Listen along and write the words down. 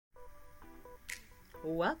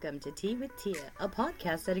Welcome to Tea with Tia, a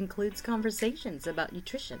podcast that includes conversations about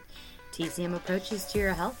nutrition, TCM approaches to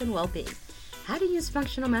your health and well-being, how to use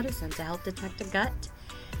functional medicine to help detect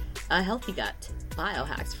a healthy gut,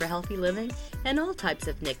 biohacks for healthy living, and all types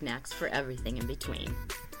of knickknacks for everything in between.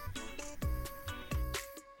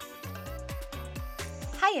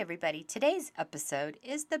 Hi everybody, today's episode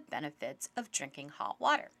is the benefits of drinking hot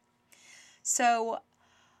water. So,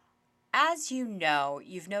 as you know,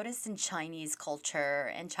 you've noticed in Chinese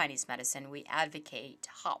culture and Chinese medicine, we advocate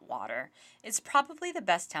hot water. It's probably the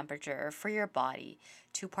best temperature for your body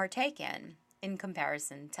to partake in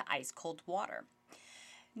comparison to ice cold water.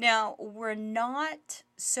 Now, we're not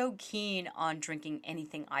so keen on drinking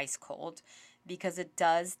anything ice cold because it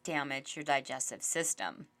does damage your digestive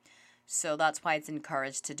system. So that's why it's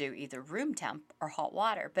encouraged to do either room temp or hot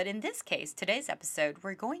water. But in this case, today's episode,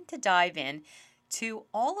 we're going to dive in to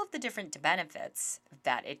all of the different benefits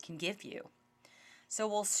that it can give you. So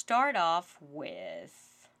we'll start off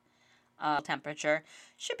with temperature.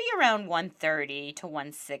 Should be around 130 to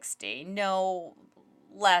 160. No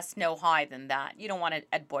less, no high than that. You don't want it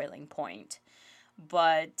at boiling point.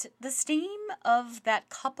 But the steam of that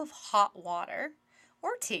cup of hot water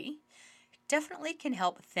or tea definitely can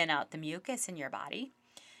help thin out the mucus in your body.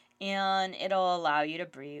 And it'll allow you to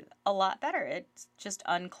breathe a lot better. It just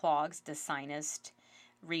unclogs the sinus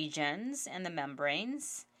regions and the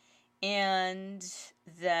membranes, and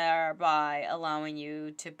thereby allowing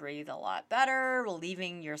you to breathe a lot better,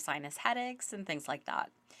 relieving your sinus headaches and things like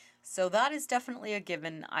that. So that is definitely a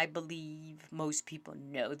given. I believe most people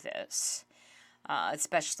know this,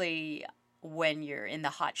 especially when you're in the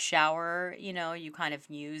hot shower. You kind of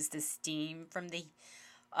use the steam from the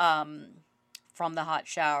hot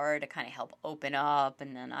shower to kind of help open up.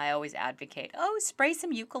 And then I always advocate, spray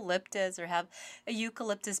some eucalyptus or have a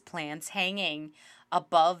eucalyptus plants hanging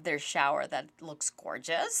above their shower. That looks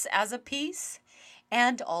gorgeous as a piece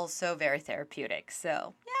and also very therapeutic.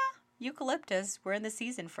 So yeah, eucalyptus, we're in the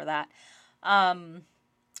season for that.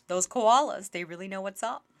 Those koalas, they really know what's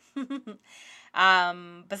up.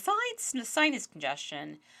 Besides sinus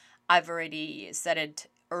congestion, I've already said it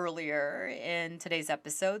earlier in today's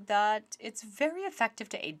episode that it's very effective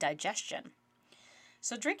to aid digestion.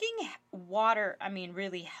 So drinking water,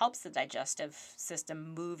 really helps the digestive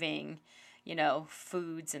system moving,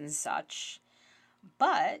 foods and such.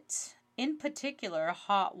 But in particular,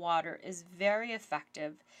 hot water is very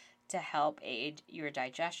effective to help aid your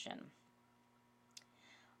digestion.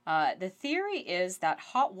 The theory is that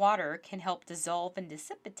hot water can help dissolve and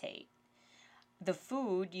dissipate the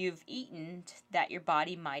food you've eaten that your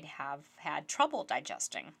body might have had trouble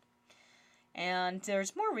digesting. And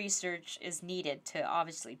there's more research is needed to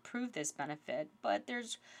obviously prove this benefit, but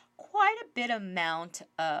there's quite a bit amount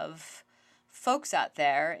of folks out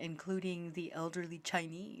there, including the elderly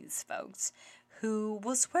Chinese folks, who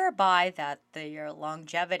will swear by that their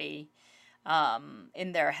longevity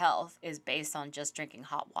in their health is based on just drinking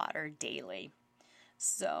hot water daily.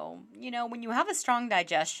 So, when you have a strong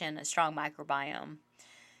digestion, a strong microbiome,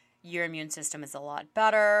 your immune system is a lot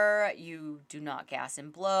better. You do not gas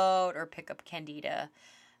and bloat or pick up candida,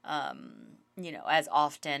 as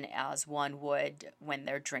often as one would when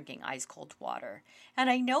they're drinking ice cold water. And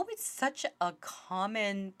I know it's such a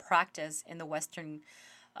common practice in the Western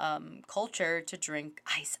culture to drink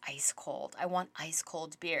ice cold. I want ice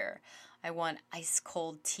cold beer. I want ice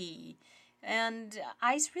cold tea. And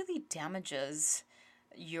ice really damages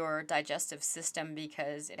your digestive system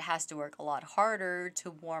because it has to work a lot harder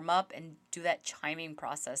to warm up and do that chiming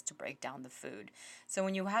process to break down the food. So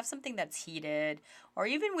when you have something that's heated, or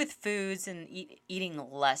even with foods and eating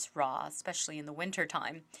less raw, especially in the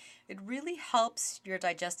wintertime, it really helps your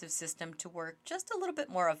digestive system to work just a little bit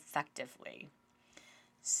more effectively.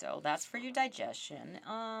 So that's for your digestion.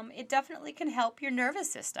 It definitely can help your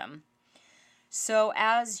nervous system. So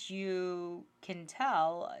as you can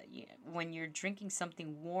tell, when you're drinking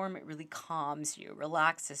something warm, it really calms you,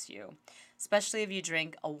 relaxes you, especially if you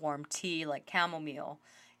drink a warm tea like chamomile,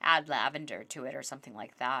 add lavender to it or something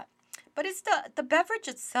like that. But it's the beverage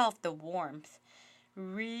itself, the warmth,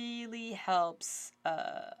 really helps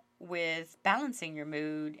with balancing your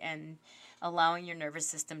mood and allowing your nervous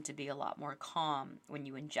system to be a lot more calm when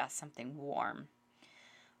you ingest something warm.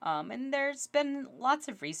 And there's been lots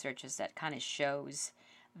of researches that kind of shows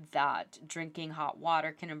that drinking hot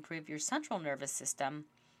water can improve your central nervous system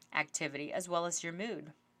activity as well as your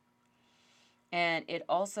mood. And it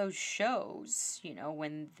also shows,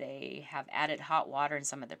 when they have added hot water in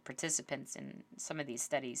some of the participants in some of these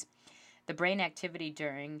studies, the brain activity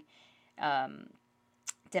during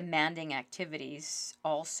demanding activities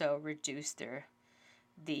also reduce their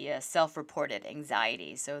the self-reported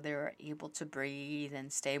anxiety, so they're able to breathe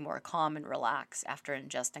and stay more calm and relaxed after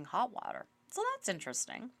ingesting hot water. So that's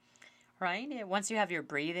interesting, right? Once you have your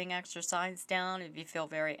breathing exercise down, if you feel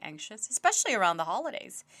very anxious, especially around the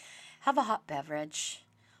holidays, have a hot beverage,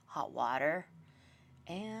 hot water,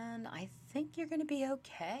 and I think you're going to be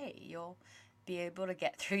okay. You'll be able to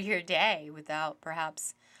get through your day without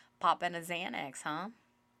perhaps popping a Xanax, huh?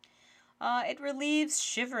 It relieves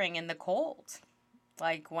shivering in the cold.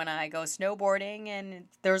 Like when I go snowboarding and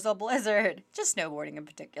there's a blizzard, just snowboarding in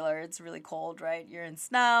particular, it's really cold, right? You're in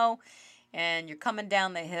snow and you're coming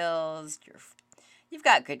down the hills. You've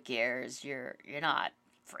got good gears. You're not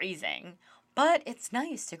freezing, but it's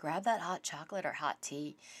nice to grab that hot chocolate or hot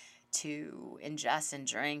tea to ingest and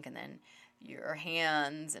drink, and then your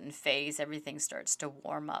hands and face, everything starts to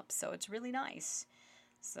warm up. So it's really nice.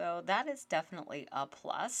 So that is definitely a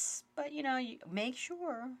plus. But you make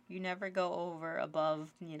sure you never go over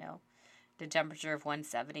above, the temperature of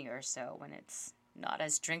 170 or so when it's not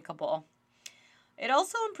as drinkable. It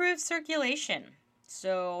also improves circulation.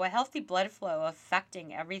 So a healthy blood flow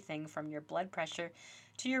affecting everything from your blood pressure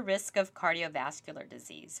to your risk of cardiovascular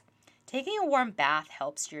disease. Taking a warm bath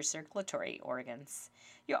helps your circulatory organs.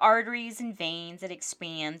 Your arteries and veins, it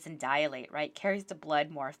expands and dilate, right? Carries the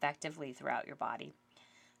blood more effectively throughout your body.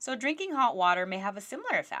 So drinking hot water may have a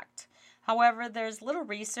similar effect. However, there's little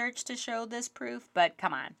research to show this proof, but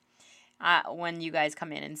come on. When you guys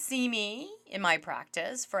come in and see me in my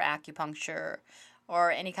practice for acupuncture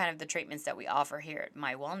or any kind of the treatments that we offer here at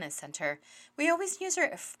my wellness center, we always use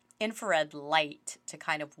our infrared light to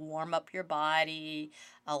kind of warm up your body,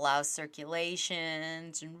 allow circulation,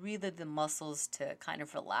 and really the muscles to kind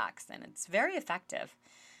of relax, and it's very effective.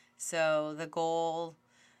 So the goal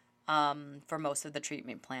for most of the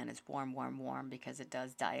treatment plan is warm, warm, warm, because it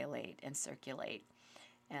does dilate and circulate,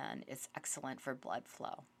 and it's excellent for blood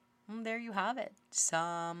flow. And there you have it.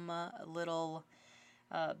 Some little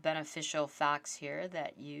beneficial facts here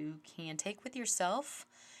that you can take with yourself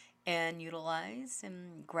and utilize,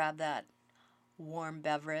 and grab that warm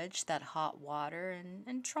beverage, that hot water,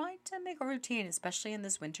 and try to make a routine, especially in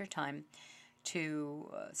this winter time,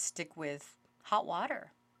 to stick with hot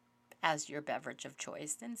water as your beverage of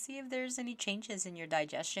choice, and see if there's any changes in your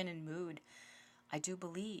digestion and mood. I do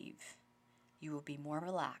believe you will be more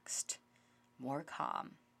relaxed, more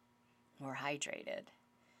calm, more hydrated,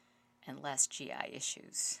 and less GI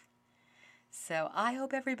issues. So I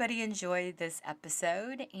hope everybody enjoyed this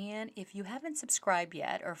episode, and if you haven't subscribed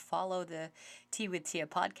yet or follow the Tea with Tia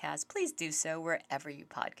podcast, please do so wherever you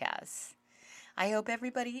podcast. I hope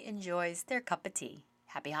everybody enjoys their cup of tea.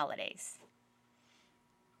 Happy holidays.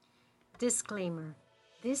 Disclaimer: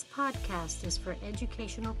 this podcast is for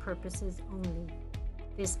educational purposes only.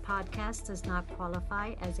 This podcast does not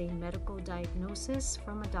qualify as a medical diagnosis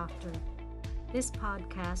from a doctor. This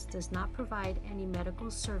podcast does not provide any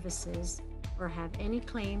medical services or have any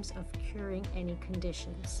claims of curing any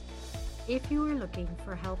conditions. If you are looking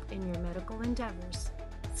for help in your medical endeavors,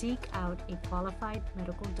 seek out a qualified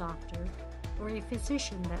medical doctor or a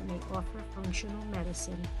physician that may offer functional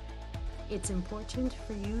medicine. It's important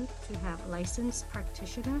for you to have a licensed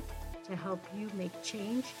practitioner to help you make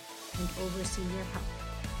change and oversee your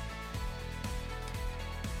health.